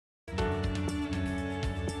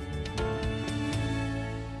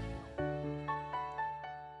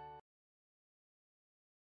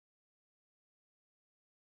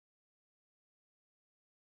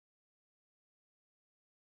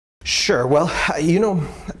Sure. Well,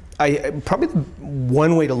 probably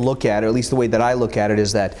one way to look at it, or at least the way that I look at it,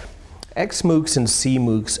 is that XMOOCs and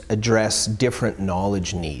CMOOCs address different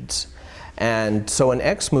knowledge needs. And so an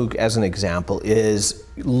XMOOC, as an example,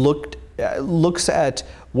 looks at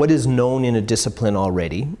what is known in a discipline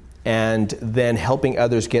already, and then helping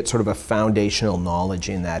others get sort of a foundational knowledge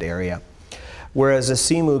in that area. Whereas a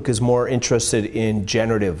CMOOC is more interested in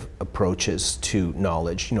generative approaches to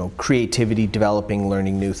knowledge, creativity, developing,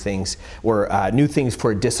 learning new things, or new things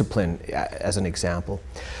for a discipline, as an example.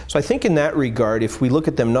 So I think in that regard, if we look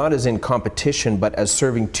at them not as in competition, but as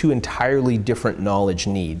serving two entirely different knowledge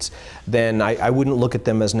needs, then I wouldn't look at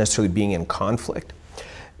them as necessarily being in conflict.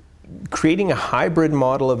 Creating a hybrid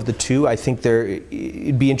model of the two, I think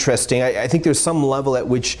it'd be interesting. I think there's some level at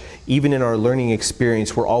which, even in our learning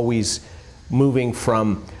experience, we're always moving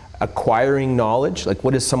from acquiring knowledge, like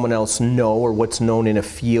what does someone else know or what's known in a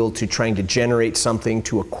field, to trying to generate something,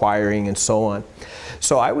 to acquiring, and so on.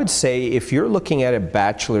 So I would say if you're looking at a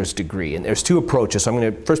bachelor's degree, and there's two approaches, so I'm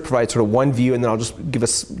going to first provide sort of one view, and then I'll just give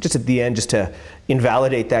us, just at the end, just to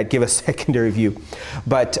invalidate that, give a secondary view.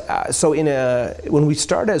 But so when we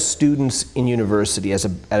start as students in university at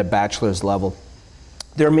a bachelor's level,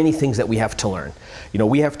 there are many things that we have to learn.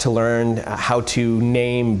 We have to learn how to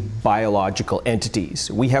name biological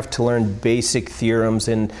entities. We have to learn basic theorems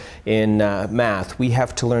in math. We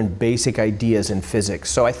have to learn basic ideas in physics.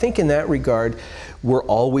 So I think in that regard, we're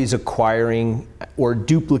always acquiring or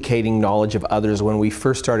duplicating knowledge of others when we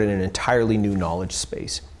first start in an entirely new knowledge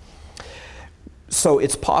space. So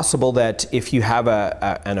it's possible that if you have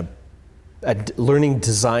a learning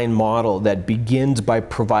design model that begins by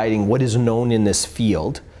providing what is known in this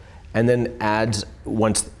field, and then adds,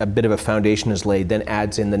 once a bit of a foundation is laid, then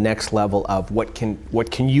adds in the next level of what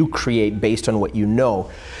can you create based on what you know,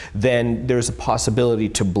 then there's a possibility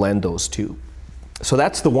to blend those two. So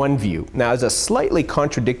that's the one view. Now, as a slightly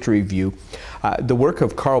contradictory view, the work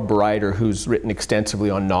of Carl Bereiter, who's written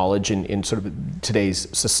extensively on knowledge in sort of today's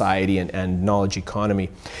society and knowledge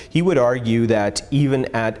economy, he would argue that even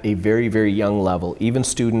at a very, very young level, even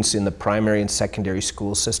students in the primary and secondary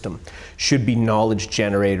school system should be knowledge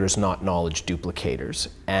generators, not knowledge duplicators.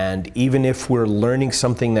 And even if we're learning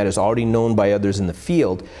something that is already known by others in the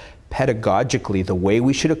field, pedagogically, the way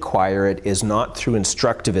we should acquire it is not through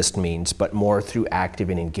instructivist means, but more through active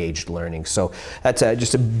and engaged learning. So that's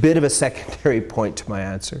just a bit of a secondary point to my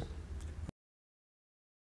answer.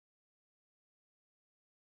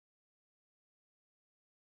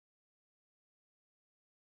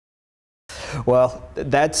 Well,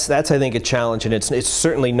 that's I think a challenge, and it's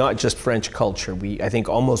certainly not just French culture. I think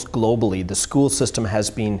almost globally, the school system has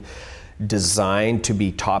been designed to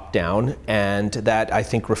be top-down, and that I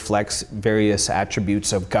think reflects various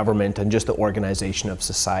attributes of government and just the organization of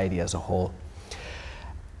society as a whole.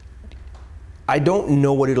 I don't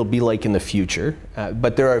know what it'll be like in the future,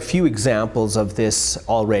 but there are a few examples of this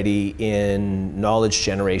already in knowledge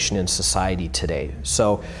generation in society today.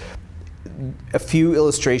 So a few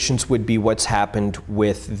illustrations would be what's happened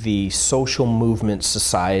with the social movement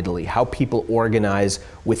societally, how people organize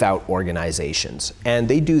without organizations. And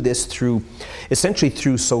they do this essentially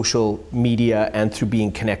through social media and through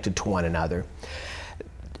being connected to one another.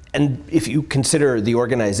 And if you consider the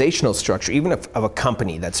organizational structure, even of a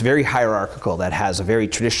company that's very hierarchical, that has a very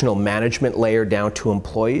traditional management layer down to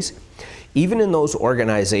employees, even in those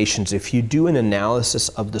organizations, if you do an analysis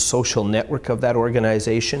of the social network of that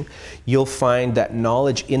organization, you'll find that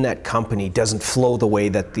knowledge in that company doesn't flow the way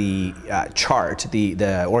that the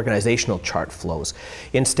organizational chart flows.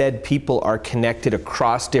 Instead, people are connected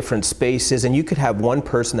across different spaces, and you could have one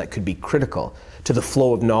person that could be critical to the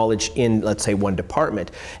flow of knowledge in, let's say, one department.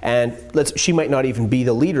 And she might not even be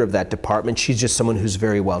the leader of that department, she's just someone who's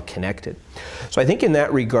very well connected. So I think in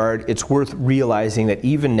that regard, it's worth realizing that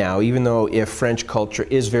even now, even though if French culture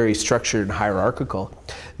is very structured and hierarchical,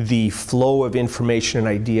 the flow of information and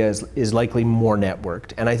ideas is likely more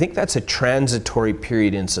networked. And I think that's a transitory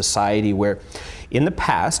period in society where in the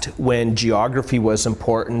past, when geography was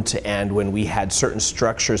important and when we had certain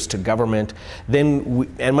structures to government,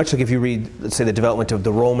 and much like if you read, let's say, the development of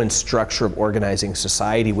the Roman structure of organizing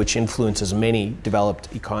society, which influences many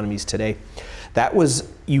developed economies today,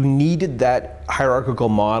 you needed that hierarchical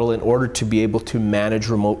model in order to be able to manage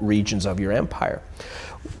remote regions of your empire.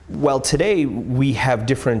 Well, today we have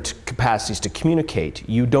different capacities to communicate.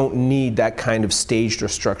 You don't need that kind of staged or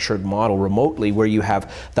structured model remotely where you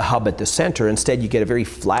have the hub at the center. Instead, you get a very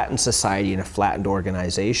flattened society and a flattened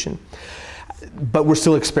organization. But we're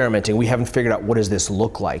still experimenting. We haven't figured out what does this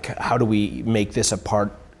look like. How do we make this a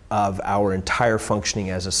part of our entire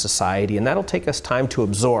functioning as a society, and that'll take us time to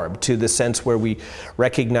absorb, to the sense where we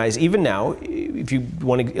recognize, even now, if you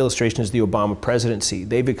want an illustration is the Obama presidency,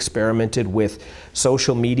 they've experimented with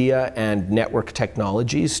social media and network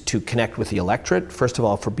technologies to connect with the electorate, first of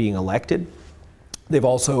all for being elected. They've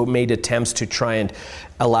also made attempts to try and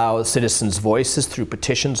allow citizens' voices through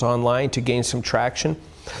petitions online to gain some traction.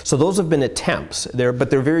 So those have been attempts, but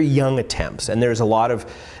they're very young attempts, and there's a lot of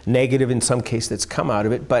negative in some cases that's come out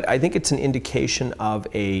of it, but I think it's an indication of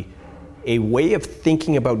a way of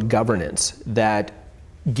thinking about governance that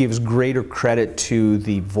gives greater credit to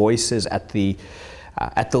the voices at the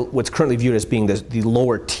what's currently viewed as being the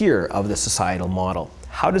lower tier of the societal model.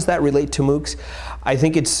 How does that relate to MOOCs? I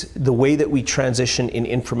think it's the way that we transition in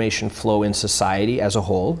information flow in society as a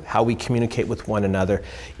whole, how we communicate with one another,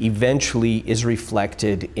 eventually is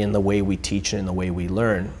reflected in the way we teach and in the way we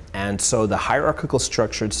learn. And so the hierarchical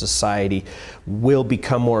structured society will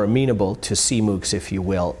become more amenable to CMOOCs, if you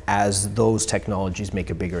will, as those technologies make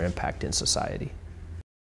a bigger impact in society.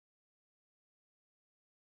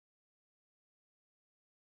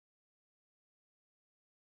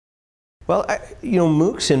 Well,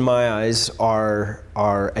 MOOCs in my eyes are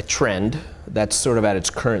a trend that's sort of at its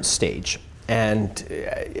current stage. And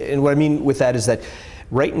what I mean with that is that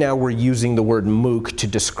right now we're using the word MOOC to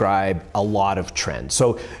describe a lot of trends.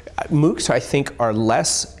 So MOOCs, I think, are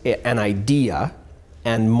less an idea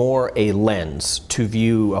and more a lens to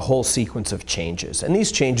view a whole sequence of changes. And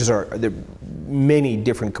these changes there are many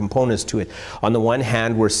different components to it. On the one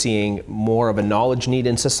hand, we're seeing more of a knowledge need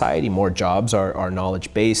in society. More jobs are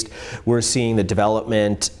knowledge-based. We're seeing the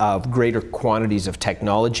development of greater quantities of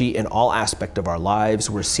technology in all aspects of our lives.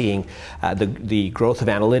 We're seeing the growth of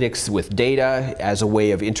analytics with data as a way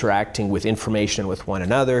of interacting with information with one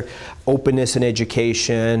another, openness in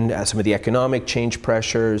education, some of the economic change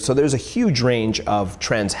pressures. So there's a huge range of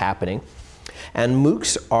trends happening. And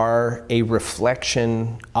MOOCs are a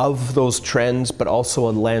reflection of those trends, but also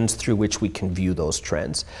a lens through which we can view those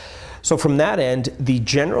trends. So from that end, the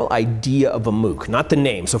general idea of a MOOC, not the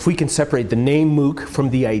name, so if we can separate the name MOOC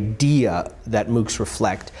from the idea that MOOCs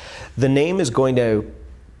reflect, the name is going to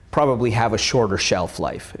probably have a shorter shelf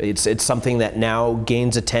life. It's something that now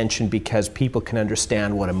gains attention because people can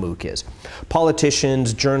understand what a MOOC is.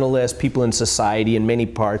 Politicians, journalists, people in society in many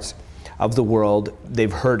parts of the world,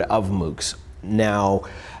 they've heard of MOOCs. Now,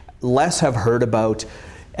 less have heard about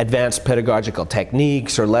advanced pedagogical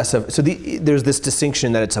techniques, or less of, so there's this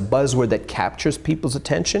distinction that it's a buzzword that captures people's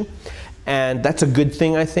attention, and that's a good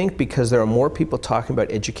thing, I think, because there are more people talking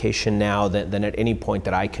about education now than at any point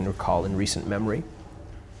that I can recall in recent memory.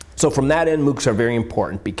 So from that end, MOOCs are very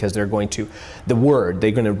important because they're going to, they're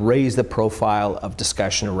going to raise the profile of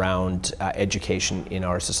discussion around education in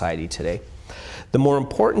our society today. The more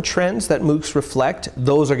important trends that MOOCs reflect,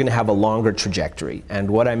 those are going to have a longer trajectory.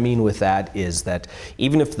 And what I mean with that is that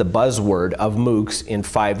even if the buzzword of MOOCs in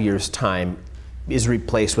 5 years' time is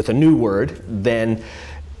replaced with a new word, then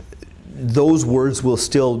those words will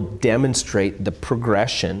still demonstrate the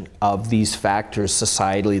progression of these factors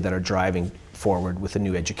societally that are driving forward with a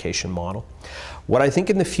new education model. What I think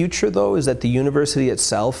in the future, though, is that the university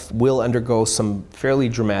itself will undergo some fairly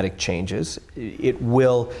dramatic changes. It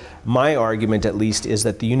will, my argument at least, is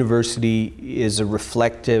that the university is a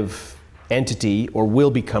reflective entity, or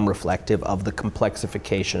will become reflective of the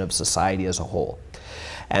complexification of society as a whole.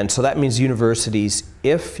 And so that means universities,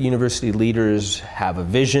 if university leaders have a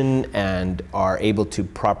vision and are able to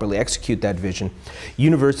properly execute that vision,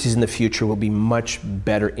 universities in the future will be much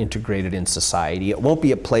better integrated in society. It won't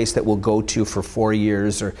be a place that we'll go to for 4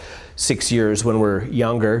 years or 6 years when we're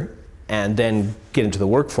younger and then get into the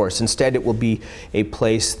workforce. Instead, it will be a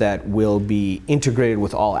place that will be integrated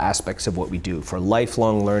with all aspects of what we do. For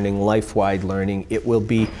lifelong learning, life-wide learning, it will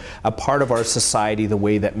be a part of our society the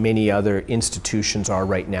way that many other institutions are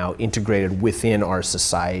right now, integrated within our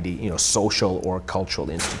society, social or cultural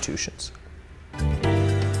institutions.